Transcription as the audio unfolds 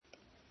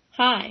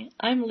Hi,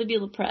 I'm Libby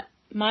LaPrette.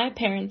 My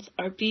parents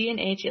are B and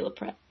AJ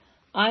LaPrette.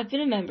 I've been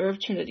a member of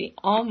Trinity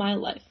all my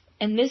life,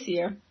 and this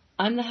year,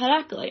 I'm the head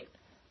acolyte.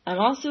 I'm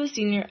also a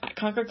senior at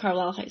Concord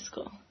Carlisle High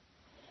School.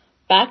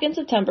 Back in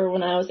September,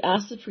 when I was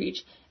asked to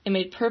preach, it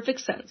made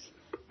perfect sense.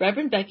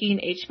 Reverend Becky and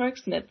H. Mark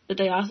Smith, the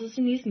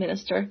diocesan youth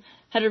minister,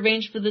 had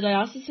arranged for the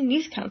diocesan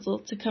youth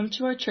council to come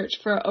to our church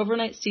for our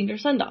overnight senior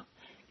send-off,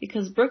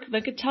 because Brooke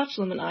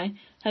Venkatachalam and I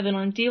have been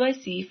on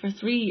DYC for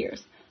 3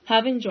 years,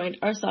 having joined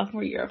our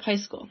sophomore year of high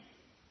school.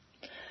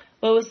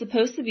 What was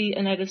supposed to be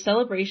a night of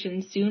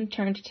celebration soon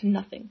turned to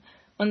nothing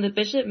when the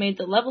bishop made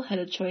the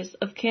level-headed choice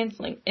of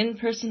canceling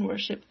in-person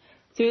worship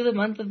through the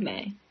month of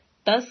May,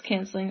 thus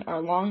canceling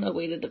our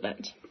long-awaited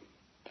event.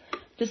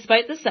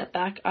 Despite the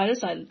setback, I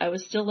decided I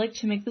would still like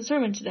to make the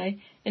sermon today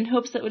in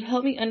hopes that it would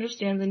help me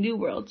understand the new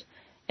world.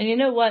 And you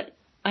know what?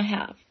 I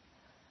have.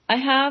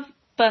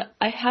 But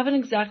I haven't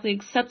exactly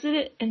accepted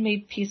it and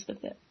made peace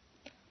with it.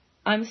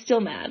 I'm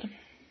still mad.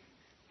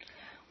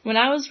 When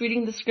I was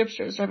reading the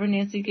scriptures Reverend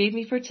Nancy gave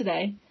me for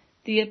today,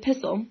 the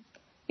epistle,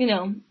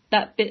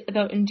 that bit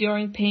about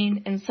enduring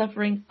pain and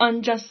suffering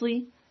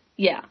unjustly,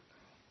 yeah,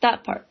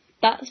 that part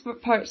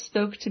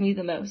spoke to me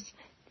the most,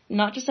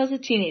 not just as a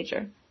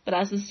teenager, but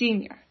as a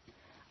senior.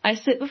 I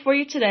sit before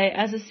you today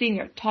as a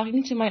senior,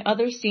 talking to my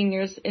other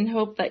seniors in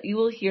hope that you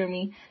will hear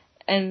me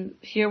and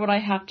hear what I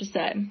have to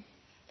say.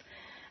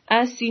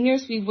 As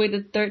seniors, we've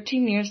waited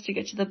 13 years to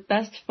get to the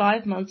best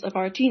 5 months of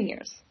our teen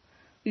years.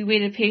 We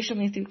waited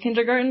patiently through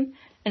kindergarten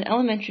and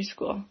elementary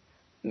school,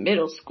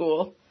 middle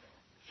school,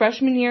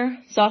 freshman year,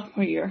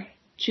 sophomore year,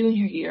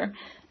 junior year,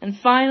 and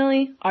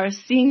finally our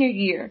senior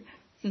year.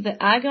 Through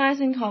the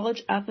agonizing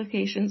college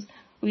applications,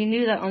 we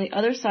knew that on the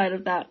other side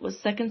of that was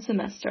second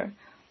semester,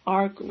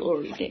 our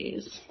glory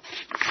days.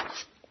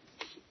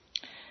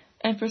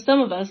 And for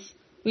some of us,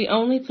 we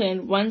only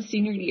planned one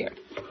senior year,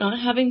 not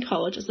having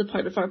college as a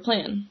part of our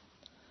plan.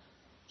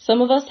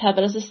 Some of us have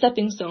it as a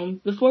stepping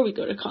stone before we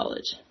go to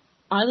college.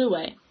 Either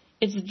way,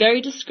 it's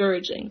very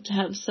discouraging to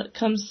have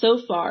come so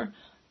far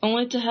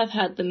only to have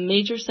had the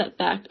major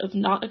setback of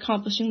not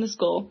accomplishing this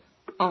goal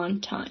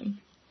on time.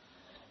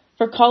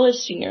 For college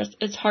seniors,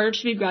 it's harder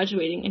to be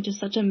graduating into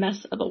such a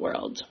mess of a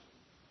world.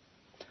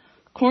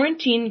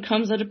 Quarantine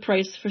comes at a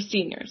price for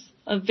seniors,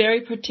 a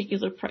very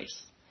particular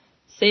price.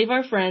 Save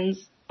our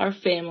friends, our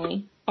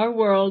family, our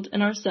world,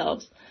 and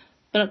ourselves,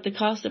 but at the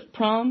cost of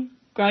prom,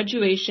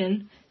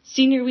 graduation,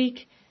 senior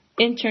week,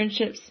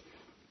 internships,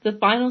 the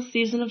final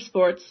season of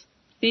sports,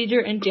 theater,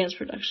 and dance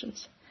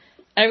productions.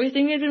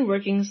 Everything we had been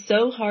working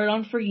so hard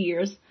on for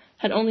years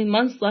had only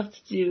months left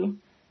to do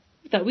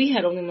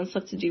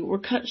were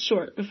cut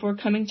short before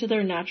coming to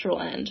their natural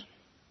end.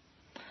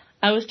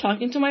 I was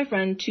talking to my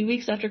friend 2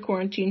 weeks after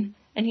quarantine,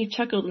 and he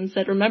chuckled and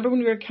said, "Remember when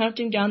we were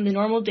counting down the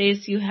normal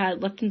days you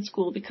had left in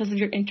school because of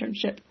your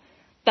internship?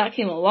 That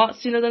came a lot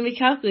sooner than we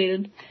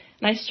calculated."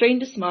 And I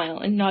strained to smile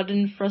and nodded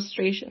in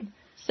frustration,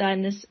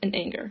 sadness, and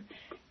anger.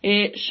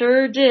 It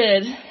sure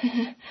did.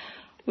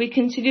 We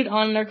continued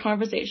on in our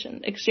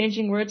conversation,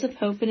 exchanging words of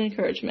hope and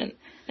encouragement,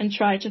 and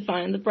tried to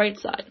find the bright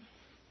side.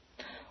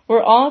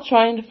 We're all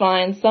trying to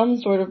find some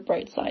sort of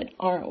bright side,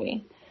 aren't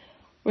we?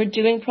 We're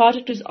doing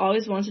projects we've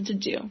always wanted to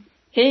do,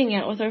 hanging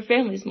out with our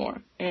families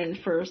more, and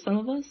for some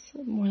of us,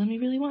 more than we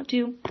really want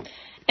to,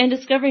 and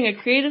discovering a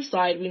creative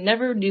side we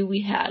never knew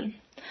we had.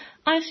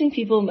 I've seen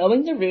people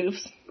mowing their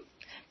roofs,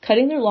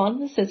 cutting their lawn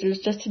with scissors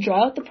just to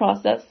draw out the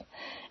process,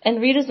 and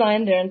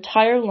redesign their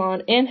entire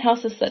lawn and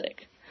house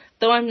aesthetic,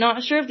 though I'm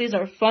not sure if these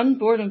are fun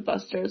boredom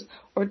busters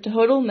or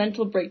total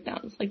mental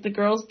breakdowns, like the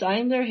girls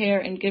dyeing their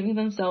hair and giving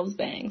themselves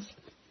bangs.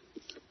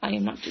 I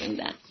am not doing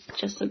that,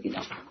 just so you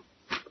know.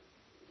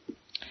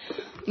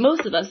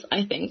 Most of us,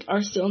 I think,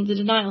 are still in the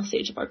denial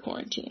stage of our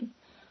quarantine.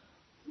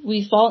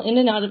 We fall in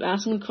and out of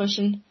asking the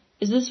question,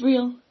 is this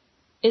real?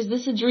 Is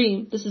this a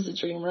dream? This is a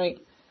dream, right?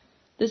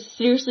 This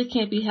seriously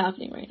can't be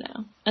happening right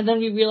now. And then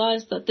we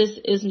realize that this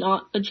is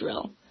not a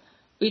drill.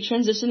 We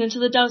transition into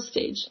the doubt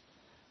stage.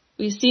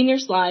 We senior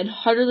slide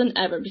harder than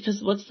ever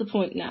because what's the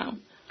point now?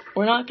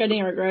 We're not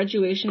getting our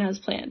graduation as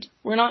planned.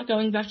 We're not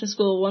going back to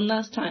school one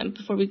last time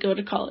before we go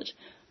to college,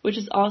 which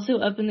is also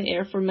up in the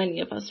air for many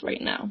of us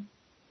right now.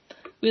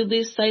 We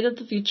lose sight of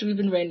the future we've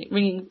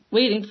been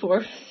waiting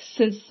for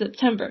since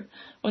September,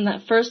 when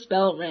that first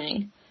bell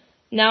rang.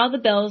 Now the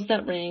bells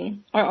that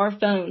ring are our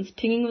phones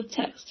pinging with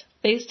text,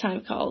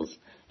 FaceTime calls,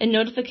 and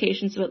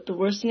notifications about the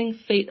worsening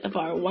fate of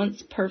our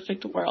once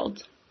perfect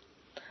world.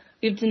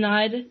 We've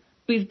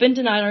been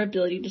denied our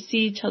ability to see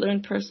each other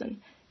in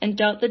person, and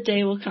doubt the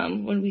day will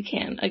come when we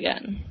can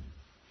again.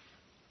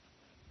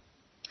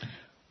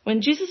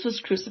 When Jesus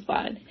was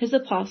crucified, his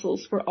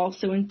apostles were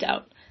also in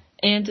doubt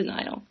and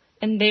denial,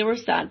 and they were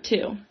sad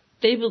too.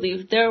 They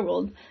believed their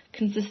world,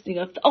 consisting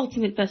of the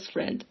ultimate best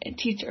friend and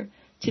teacher,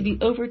 to be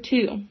over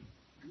too.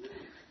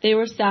 They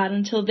were sad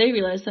until they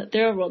realized that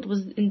their world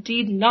was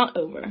indeed not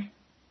over.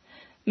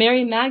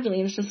 Mary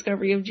Magdalene's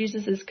discovery of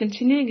Jesus'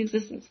 continuing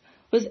existence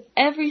was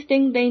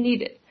everything they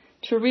needed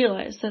to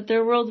realize that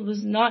their world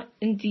was not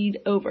indeed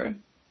over,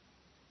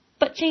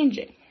 but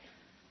changing.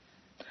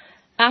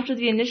 After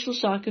the initial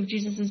shock of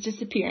Jesus'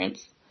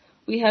 disappearance,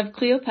 we have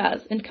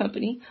Cleopas and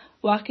company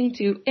walking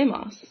to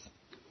Emmaus.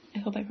 I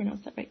hope I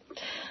pronounced that right.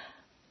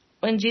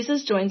 When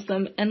Jesus joins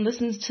them and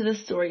listens to the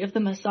story of the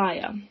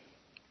Messiah,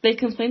 they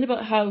complain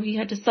about how he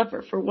had to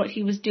suffer for what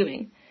he was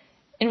doing.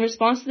 In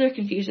response to their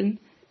confusion,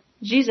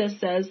 Jesus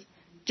says,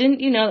 "Didn't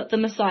you know that the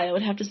Messiah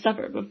would have to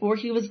suffer before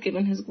he was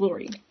given his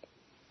glory?"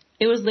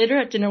 It was later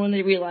at dinner when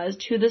they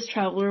realized who this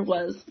traveler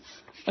was,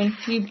 when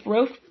he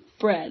broke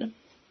bread.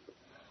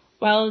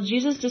 While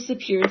Jesus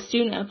disappeared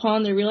soon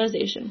upon their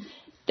realization,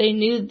 they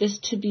knew this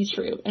to be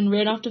true and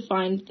ran off to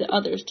find the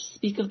others to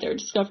speak of their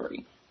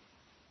discovery.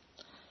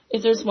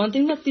 If there's one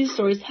thing that these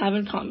stories have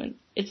in common,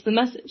 it's the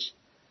message.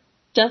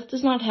 Death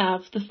does not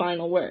have the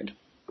final word.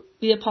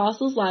 The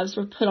apostles' lives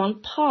were put on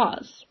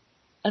pause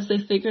as they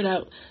figured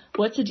out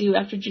what to do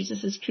after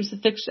Jesus'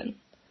 crucifixion.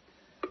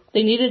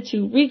 They needed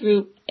to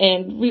regroup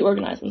and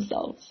reorganize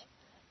themselves.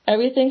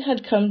 Everything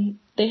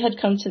they had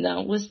come to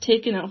know was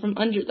taken out from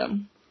under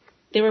them.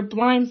 They were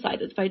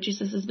blindsided by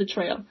Jesus'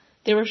 betrayal.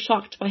 They were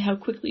shocked by how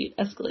quickly it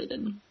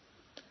escalated.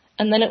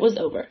 And then it was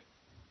over.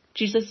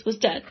 Jesus was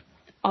dead.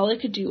 All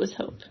they could do was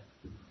hope.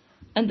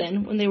 And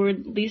then, when they were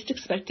least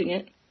expecting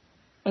it,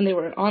 when they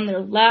were on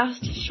their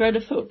last shred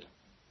of hope,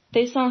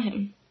 they saw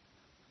him.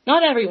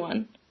 Not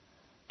everyone,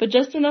 but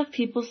just enough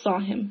people saw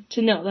him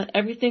to know that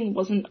everything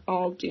wasn't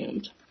all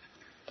doomed.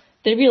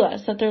 They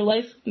realized that their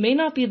life may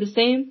not be the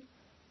same,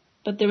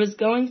 but there was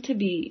going to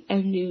be a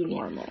new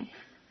normal.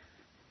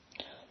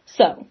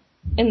 So,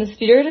 in the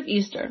spirit of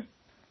Easter,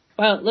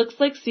 while it looks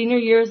like senior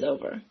year is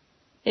over,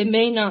 it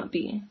may not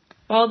be.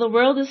 While the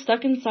world is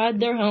stuck inside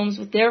their homes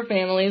with their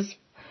families,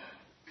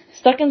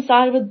 stuck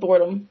inside with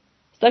boredom,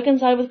 stuck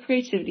inside with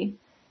creativity,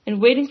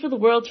 and waiting for the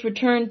world to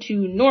return to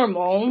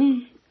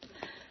normal,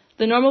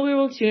 the normal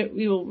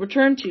we will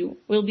return to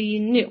will be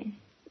new.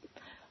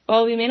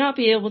 While we may not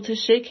be able to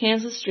shake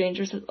hands with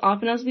strangers as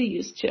often as we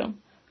used to,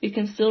 we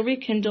can still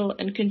rekindle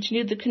and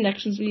continue the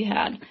connections we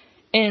had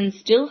and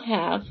still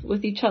have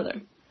with each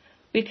other.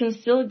 We can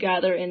still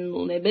gather in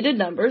limited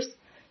numbers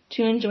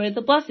to enjoy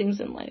the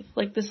blessings in life,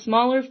 like the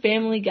smaller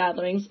family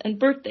gatherings and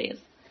birthdays,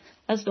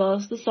 as well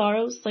as the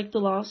sorrows, like the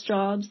lost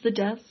jobs, the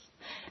deaths,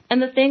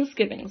 and the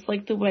Thanksgivings,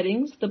 like the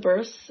weddings, the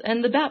births,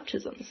 and the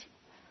baptisms.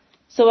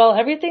 So while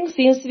everything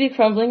seems to be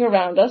crumbling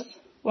around us,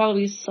 while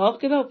we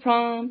sulk about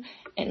prom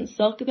and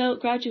sulk about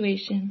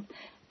graduation,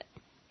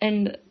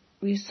 and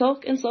we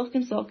sulk and sulk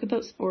and sulk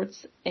about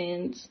sports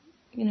and,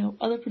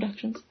 other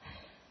productions,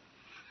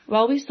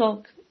 while we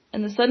sulk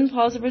and the sudden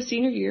pause of our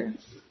senior year,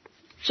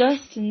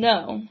 just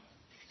know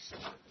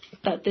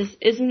that this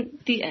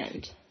isn't the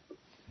end.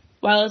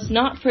 While it's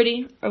not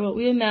pretty or what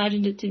we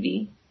imagined it to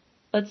be,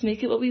 let's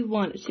make it what we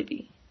want it to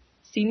be.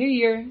 Senior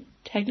year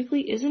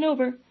technically isn't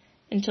over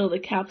until the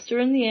caps are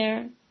in the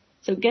air,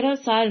 so get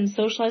outside and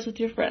socialize with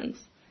your friends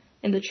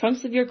in the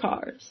trunks of your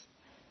cars.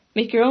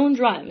 Make your own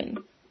drive-in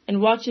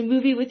and watch a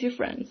movie with your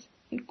friends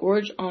and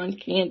gorge on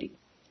candy.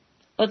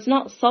 Let's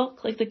not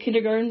sulk like the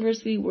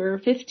kindergartners we were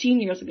 15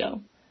 years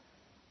ago.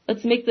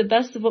 Let's make the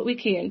best of what we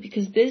can,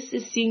 because this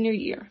is senior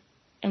year.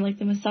 And like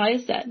the Messiah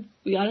said,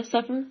 we gotta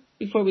suffer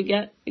before we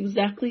get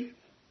exactly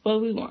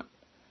what we want.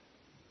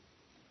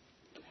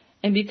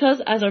 And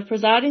because, as our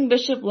presiding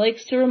bishop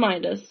likes to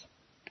remind us,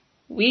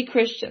 we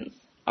Christians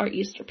are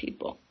Easter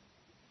people.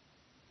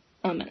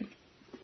 Amen.